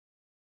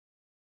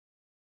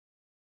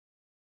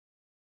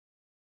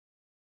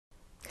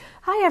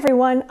Hi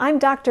everyone, I'm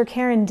Dr.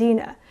 Karin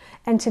Dina,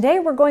 and today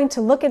we're going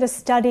to look at a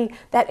study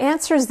that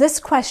answers this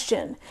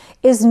question: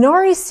 is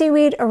nori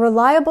seaweed a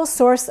reliable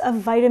source of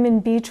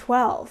vitamin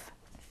B12?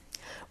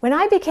 When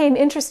I became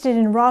interested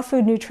in raw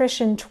food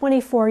nutrition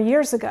 24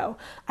 years ago,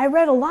 I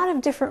read a lot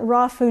of different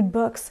raw food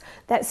books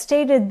that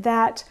stated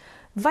that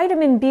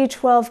vitamin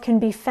B12 can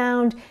be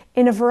found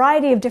in a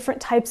variety of different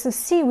types of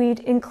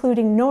seaweed,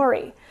 including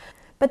nori.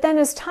 But then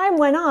as time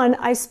went on,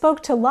 I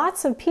spoke to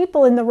lots of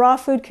people in the raw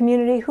food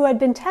community who had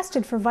been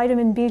tested for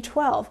vitamin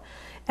B12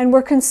 and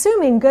were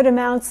consuming good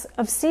amounts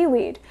of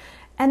seaweed.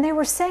 And they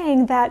were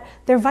saying that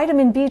their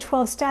vitamin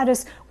B12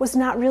 status was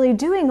not really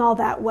doing all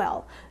that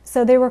well.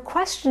 So they were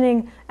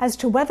questioning as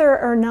to whether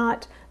or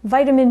not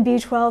vitamin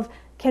B12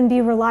 can be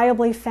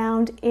reliably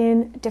found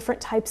in different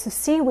types of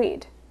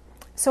seaweed.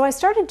 So I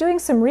started doing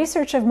some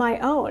research of my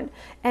own,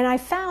 and I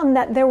found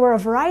that there were a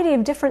variety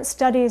of different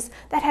studies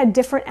that had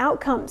different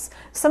outcomes.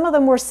 Some of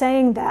them were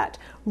saying that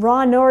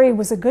raw nori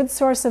was a good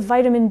source of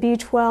vitamin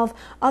B12,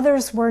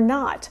 others were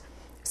not.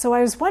 So I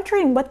was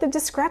wondering what the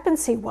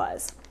discrepancy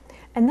was.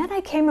 And then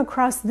I came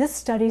across this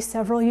study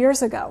several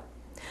years ago.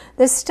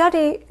 This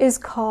study is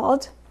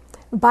called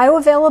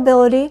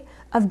Bioavailability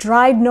of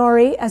Dried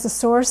Nori as a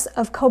Source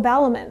of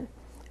Cobalamin.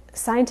 The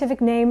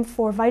scientific name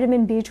for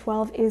vitamin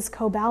B12 is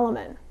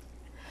cobalamin.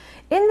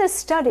 In this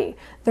study,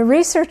 the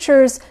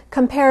researchers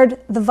compared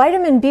the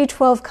vitamin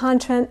B12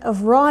 content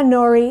of raw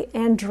nori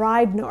and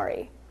dried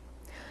nori.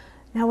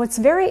 Now, what's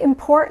very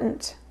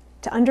important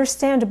to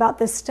understand about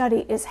this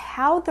study is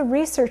how the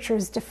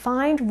researchers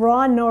defined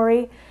raw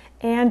nori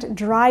and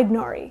dried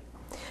nori.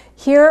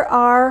 Here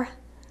are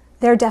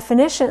their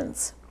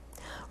definitions.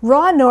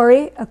 Raw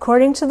nori,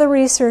 according to the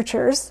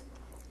researchers,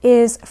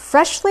 is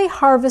freshly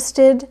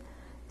harvested,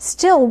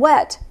 still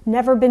wet,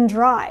 never been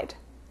dried.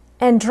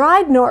 And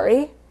dried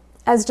nori,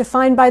 as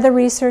defined by the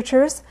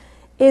researchers,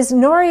 is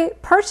nori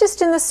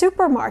purchased in the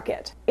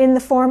supermarket in the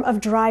form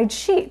of dried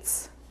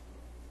sheets.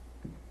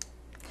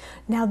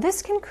 Now,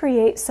 this can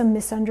create some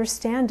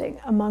misunderstanding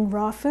among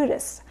raw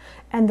foodists,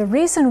 and the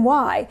reason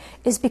why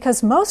is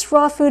because most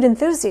raw food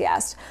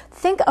enthusiasts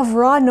think of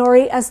raw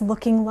nori as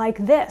looking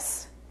like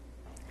this.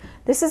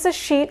 This is a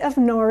sheet of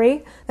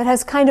nori that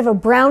has kind of a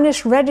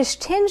brownish reddish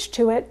tinge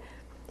to it,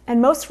 and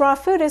most raw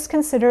foodists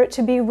consider it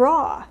to be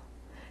raw.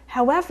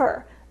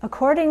 However,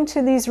 according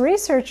to these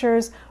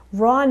researchers,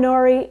 raw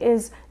nori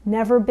is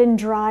never been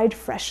dried,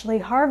 freshly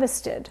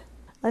harvested.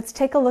 Let's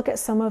take a look at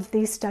some of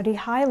these study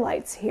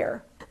highlights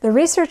here. The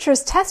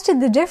researchers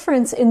tested the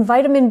difference in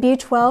vitamin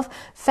B12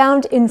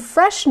 found in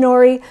fresh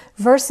nori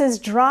versus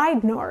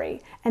dried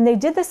nori, and they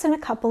did this in a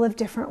couple of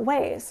different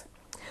ways.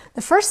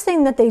 The first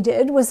thing that they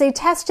did was they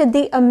tested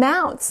the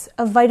amounts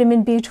of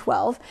vitamin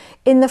B12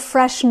 in the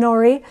fresh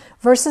nori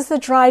versus the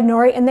dried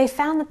nori, and they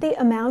found that the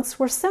amounts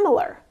were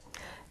similar.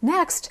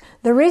 Next,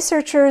 the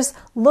researchers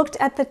looked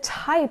at the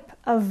type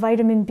of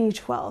vitamin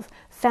B12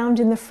 found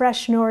in the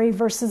fresh nori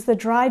versus the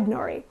dried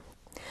nori.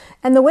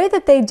 And the way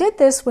that they did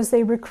this was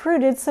they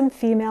recruited some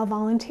female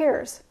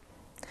volunteers.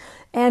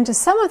 And to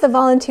some of the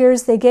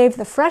volunteers, they gave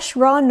the fresh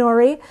raw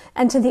nori,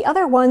 and to the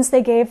other ones,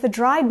 they gave the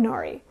dried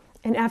nori.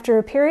 And after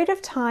a period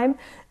of time,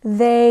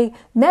 they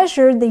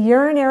measured the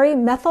urinary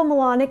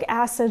methylmalonic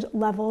acid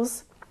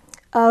levels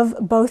of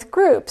both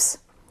groups.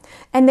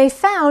 And they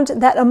found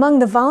that among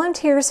the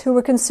volunteers who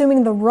were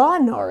consuming the raw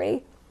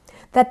nori,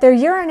 that their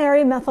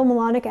urinary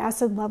methylmalonic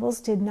acid levels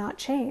did not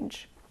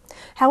change.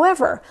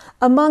 However,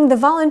 among the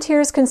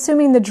volunteers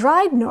consuming the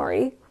dried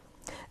nori,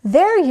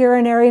 their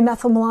urinary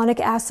methylmalonic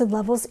acid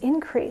levels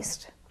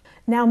increased.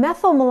 Now,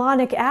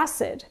 methylmalonic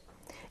acid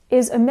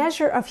is a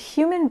measure of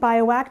human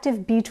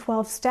bioactive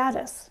B12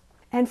 status.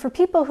 And for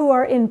people who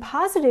are in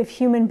positive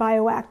human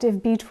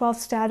bioactive B12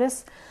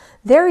 status,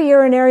 their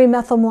urinary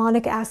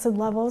methylmalonic acid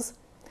levels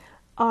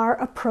are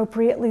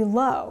appropriately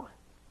low.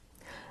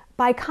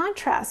 By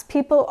contrast,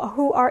 people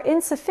who are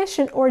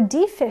insufficient or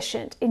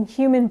deficient in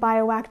human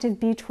bioactive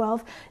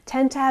B12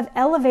 tend to have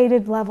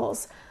elevated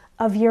levels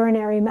of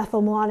urinary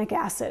methylmalonic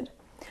acid.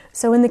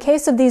 So in the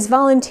case of these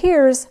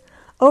volunteers,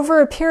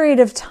 over a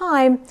period of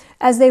time,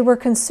 as they were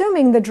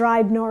consuming the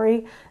dried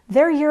nori,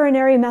 their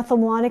urinary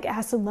methylmalonic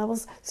acid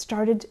levels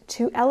started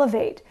to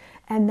elevate.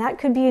 And that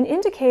could be an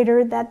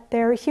indicator that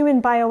their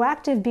human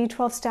bioactive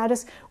B12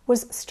 status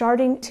was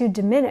starting to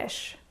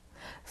diminish.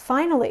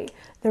 Finally,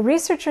 the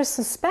researchers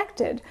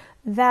suspected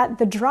that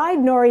the dried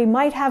nori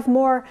might have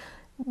more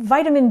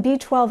vitamin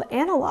B12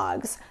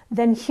 analogs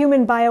than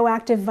human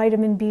bioactive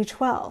vitamin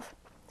B12.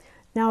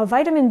 Now, a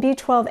vitamin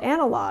B12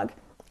 analog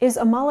is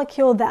a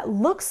molecule that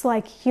looks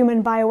like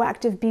human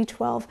bioactive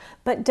B12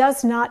 but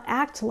does not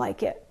act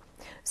like it.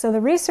 So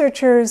the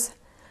researchers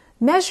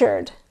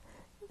measured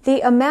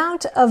the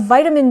amount of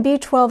vitamin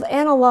B12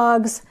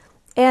 analogs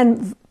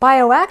and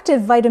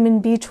bioactive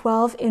vitamin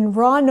B12 in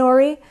raw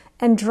nori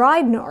and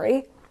dried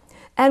nori,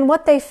 and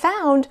what they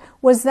found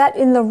was that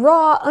in the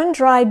raw,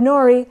 undried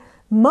nori,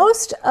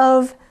 most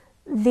of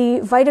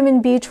the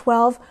vitamin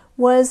B12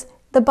 was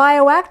the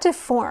bioactive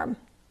form,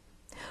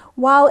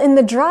 while in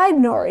the dried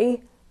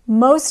nori,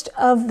 most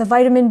of the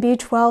vitamin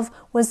B12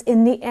 was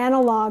in the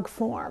analog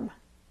form.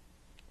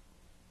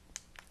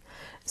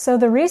 So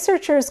the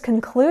researchers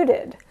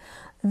concluded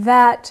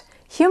that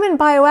human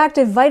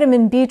bioactive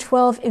vitamin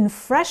B12 in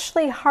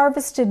freshly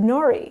harvested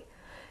nori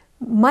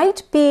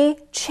might be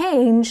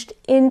changed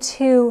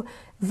into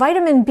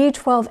vitamin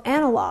B12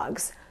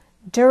 analogs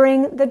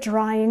during the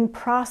drying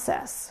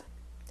process.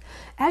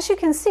 As you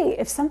can see,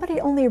 if somebody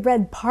only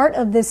read part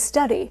of this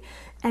study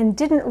and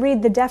didn't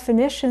read the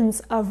definitions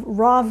of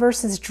raw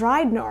versus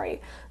dried nori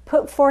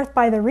put forth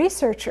by the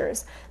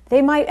researchers,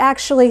 they might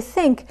actually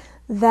think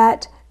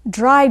that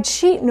dried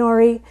sheet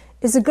nori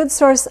is a good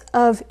source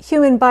of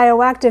human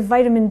bioactive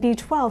vitamin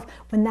B12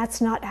 when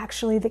that's not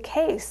actually the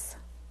case.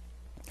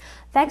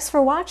 Thanks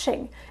for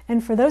watching,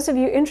 and for those of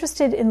you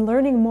interested in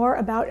learning more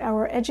about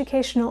our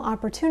educational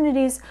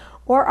opportunities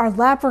or our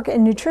lab work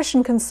and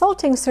nutrition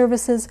consulting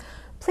services,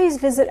 please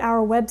visit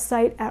our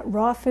website at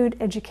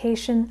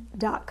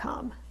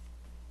rawfoodeducation.com.